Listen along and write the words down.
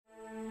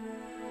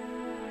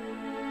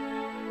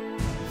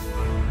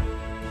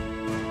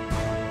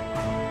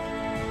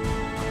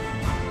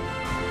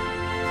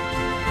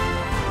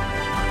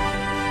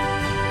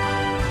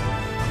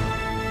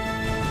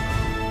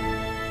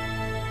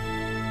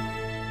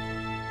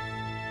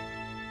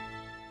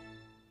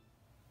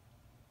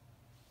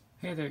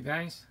Hey there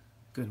guys,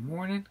 good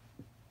morning.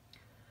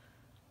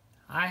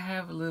 I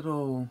have a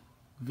little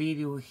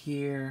video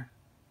here,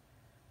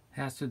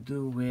 has to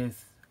do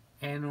with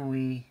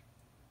NOE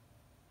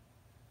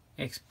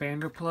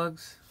expander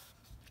plugs.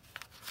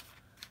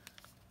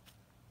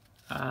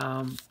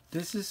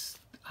 This is,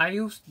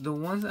 the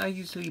ones I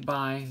usually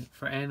buy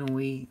for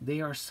NOE, they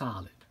are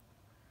solid.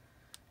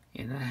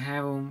 And I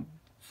have them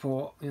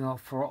for,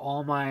 for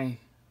all my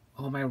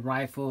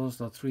rifles,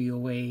 the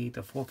 308,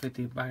 the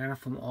 450, I got them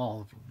from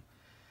all of them.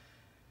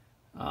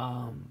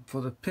 For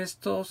the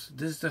pistols,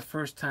 this is the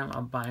first time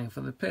I'm buying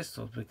for the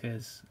pistols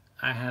because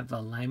I have the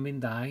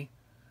alignment die,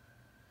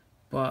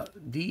 but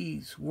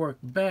these work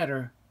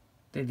better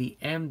than the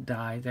M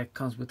die that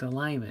comes with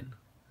alignment.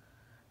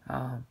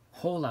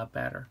 Whole lot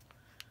better.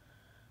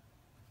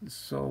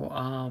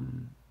 So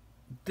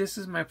this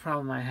is my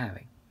problem I'm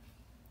having.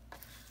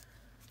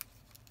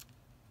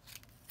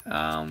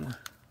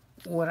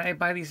 Would I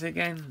buy these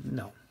again?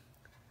 No.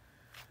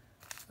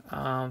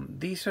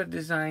 These are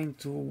designed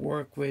to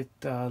work with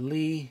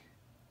Lee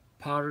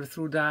powder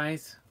through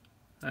dies.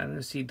 I know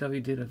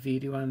CW did a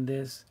video on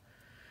this.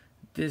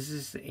 This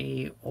is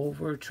a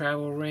over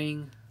travel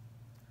ring.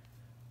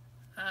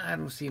 I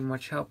don't see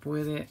much help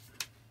with it.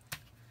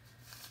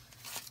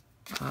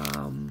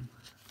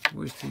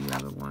 Where's the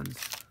other ones?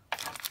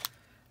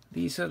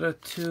 These are the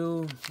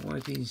two, what are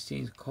these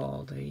things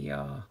called?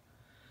 A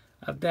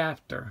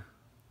adapter.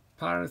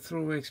 Powder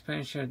through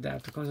expansion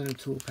adapter. Comes in a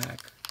 2-pack.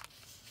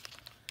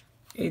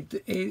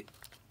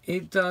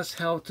 It does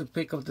help to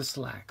pick up the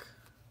slack.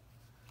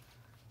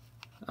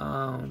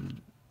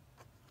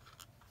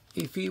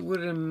 If he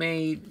would have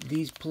made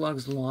these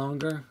plugs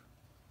longer,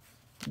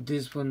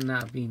 this would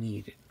not be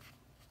needed.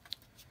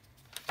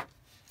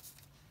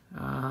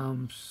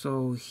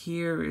 So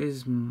here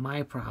is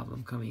my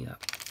problem coming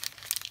up.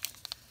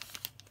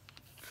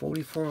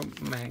 44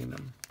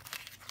 Magnum.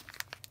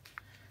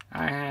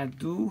 I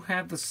do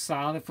have the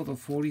solid for the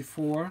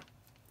 44,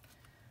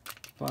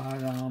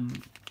 but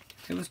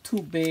it was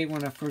too big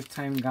when I first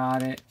time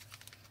got it.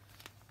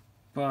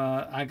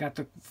 But I got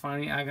the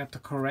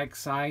correct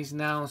size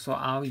now, so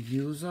I'll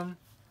use them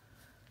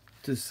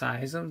to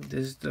size them.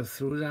 This is the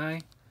through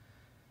die.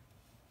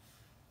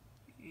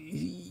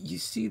 You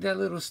see that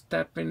little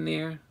step in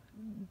there?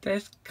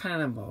 That's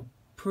kind of a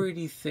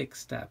pretty thick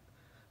step,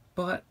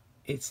 but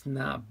it's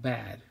not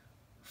bad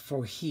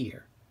for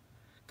here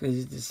because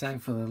it's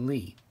designed for the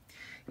lead.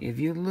 If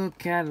you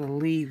look at a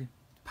lead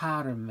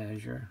powder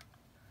measure,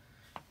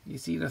 you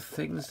see the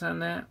thickness on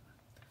that?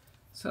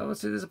 So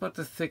let's say this is about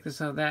the thickness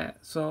of that,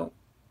 so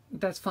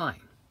that's fine.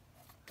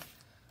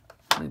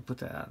 Let me put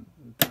that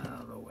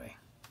out of the way.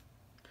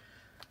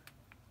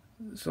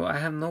 So I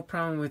have no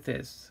problem with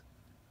this.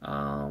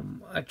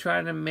 I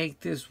tried to make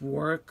this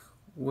work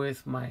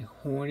with my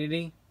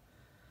Hornady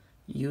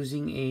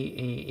using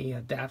a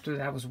adapter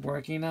that I was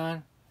working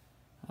on.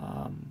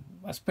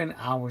 I spent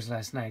hours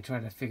last night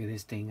trying to figure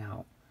this thing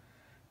out.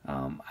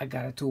 I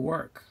got it to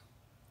work.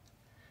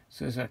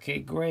 So it's okay,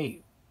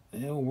 great.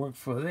 It'll work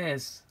for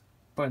this,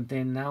 but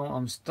then now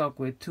I'm stuck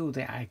with two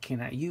that I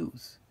cannot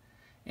use.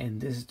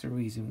 And this is the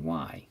reason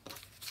why.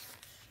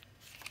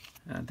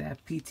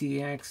 That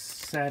PTX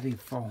setting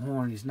for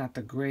horn is not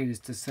the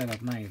greatest to set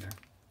up neither.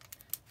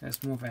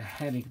 That's more of a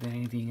headache than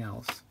anything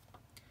else.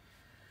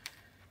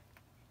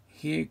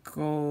 Here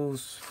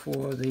goes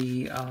for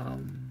the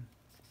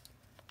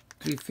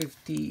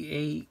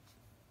 358.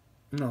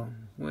 No,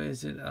 where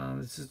is it?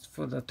 This is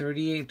for the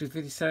 38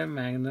 357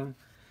 Magnum.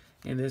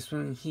 And this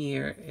one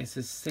here is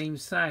the same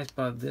size,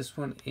 but this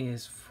one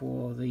is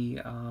for the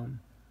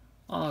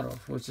auto,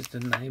 which is the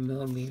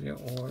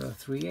 9mm or the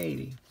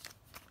 380.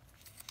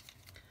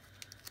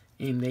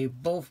 And they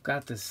both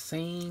got the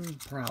same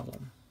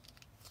problem.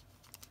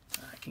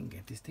 I can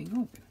get this thing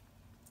open.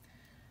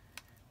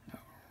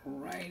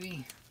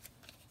 Alrighty.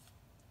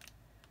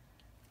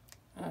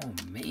 Oh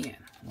man.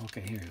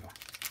 Okay, here we go.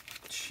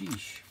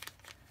 Sheesh.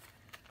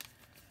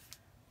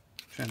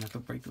 Try not to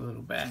break the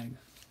little bag.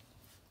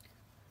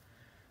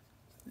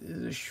 This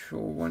is a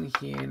short one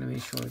here, and let me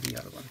show you the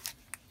other one.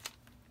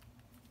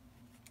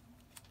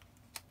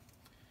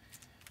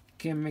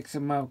 Can't mix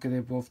them out because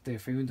they're both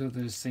different, even though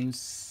they're the same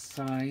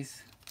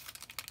size.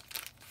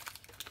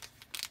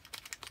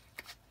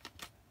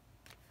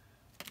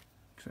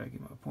 Try to get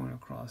my point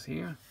across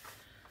here.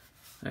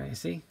 Alright,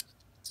 see?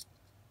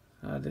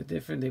 They're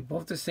different. They're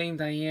both the same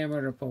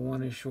diameter, but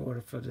one is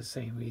shorter for the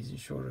same reason,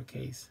 shorter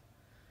case.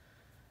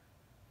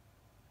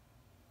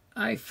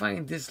 I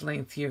find this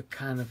length here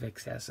kind of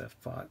excessive,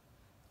 but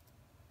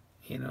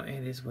it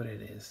is what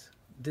it is.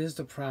 This is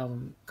the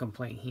problem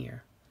complaint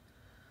here.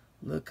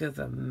 Look at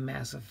the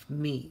massive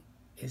meat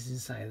is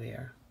inside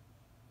there.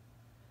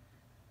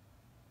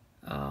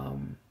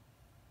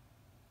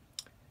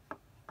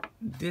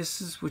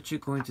 This is what you're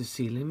going to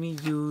see. Let me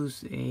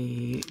use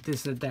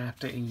this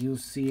adapter and you'll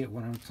see it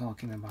what I'm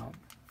talking about.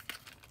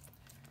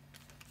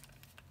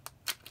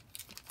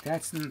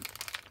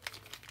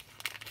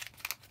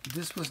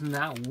 This was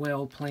not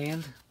well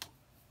planned.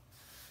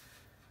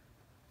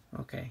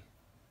 Okay.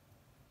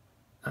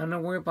 I'm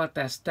not worried about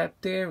that step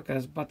there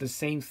because it's about the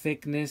same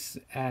thickness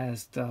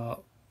as the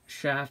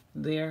shaft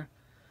there.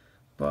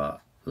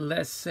 But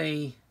let's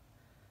say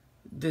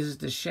this is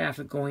the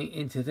shaft going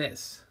into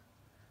this.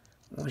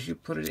 Once you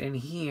put it in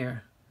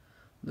here,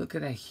 look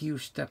at that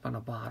huge step on the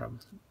bottom.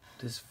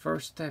 This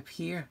first step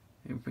here,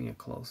 let me bring it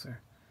closer.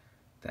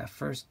 That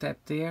first step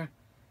there,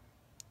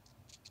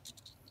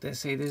 let's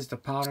say this is the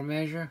powder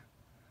measure.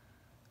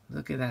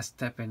 Look at that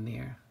step in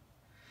there.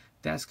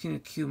 That's going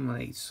to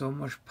accumulate so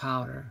much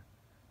powder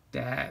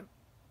that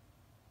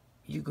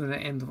you're going to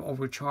end up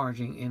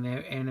overcharging in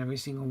every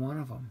single one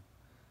of them.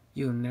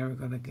 You're never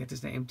going to get this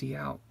to empty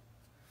out.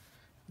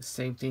 The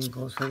same thing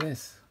goes for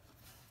this.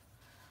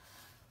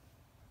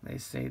 They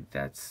say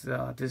that's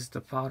this is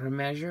the powder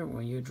measure.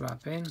 When you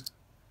drop in,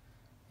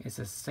 it's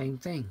the same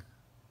thing.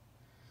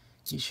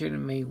 You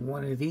shouldn't make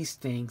one of these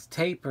things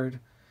tapered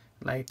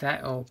like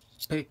that. It'll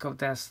pick up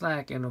that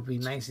slack and it'll be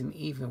nice and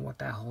even with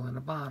that hole in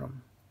the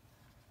bottom.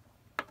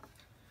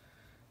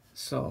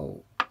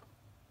 So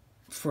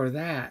for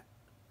that,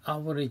 I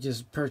would have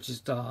just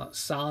purchased the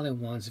solid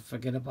ones and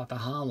forget about the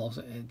hollows.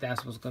 And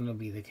that's what's going to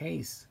be the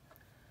case.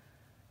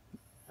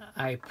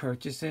 I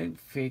purchased it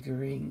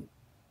figuring,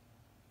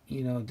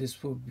 you know,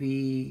 this will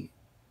be,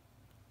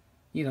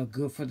 you know,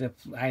 good for the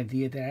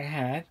idea that I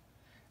had.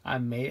 I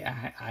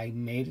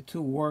made it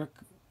to work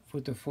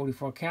with the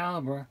 44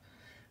 caliber,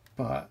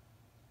 but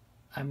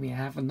I mean, I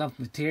have enough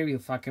material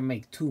if I can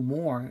make 2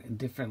 more in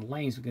different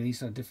lengths because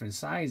these are different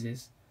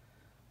sizes,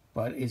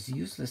 but it's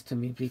useless to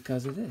me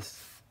because of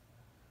this.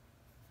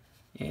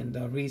 And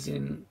the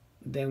reason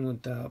then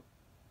with the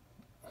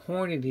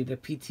Hornady, the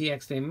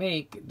PTX they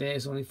make, that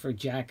is only for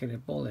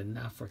jacketed bullet,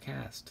 not for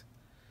cast.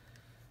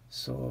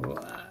 So,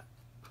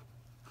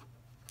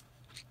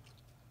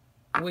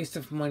 waste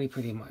of money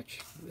pretty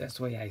much. That's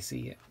the way I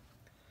see it.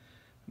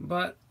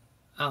 But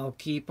I'll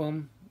keep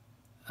them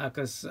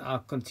because I'll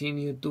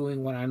continue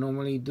doing what I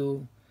normally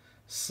do.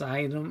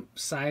 Size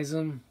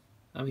them,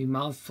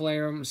 mouth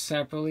flare them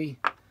separately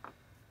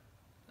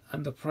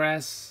on the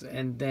press,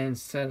 and then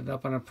set it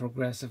up on a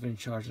progressive and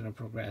charge on a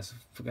progressive.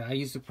 I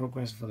use the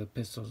progressive for the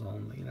pistols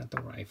only, not the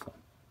rifle.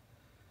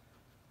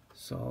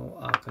 So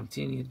I'll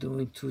continue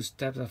doing 2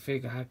 steps. I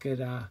figure I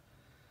could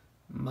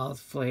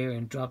mouth flare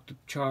and drop the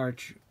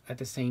charge at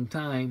the same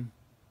time,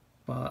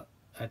 but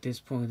at this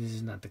point this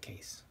is not the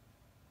case.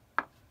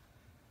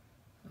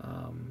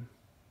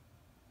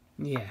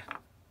 Yeah,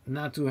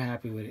 not too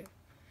happy with it.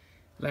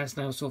 Last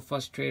night I was so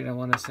frustrated I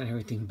want to send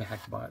everything back,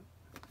 but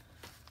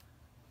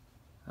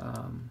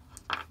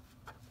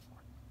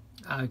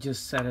I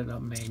just set it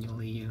up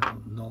manually, you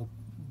know.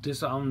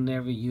 I'll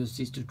never use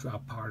these to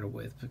drop powder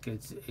with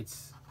because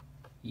it's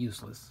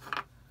useless.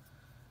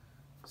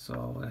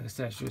 So like I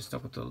said, I should have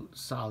stuck with the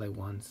solid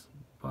ones.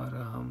 But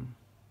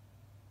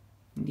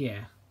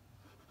yeah.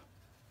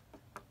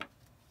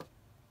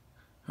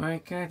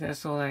 Alright guys,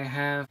 that's all I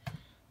have.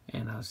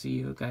 And I'll see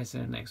you guys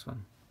in the next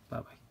one.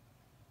 Bye bye.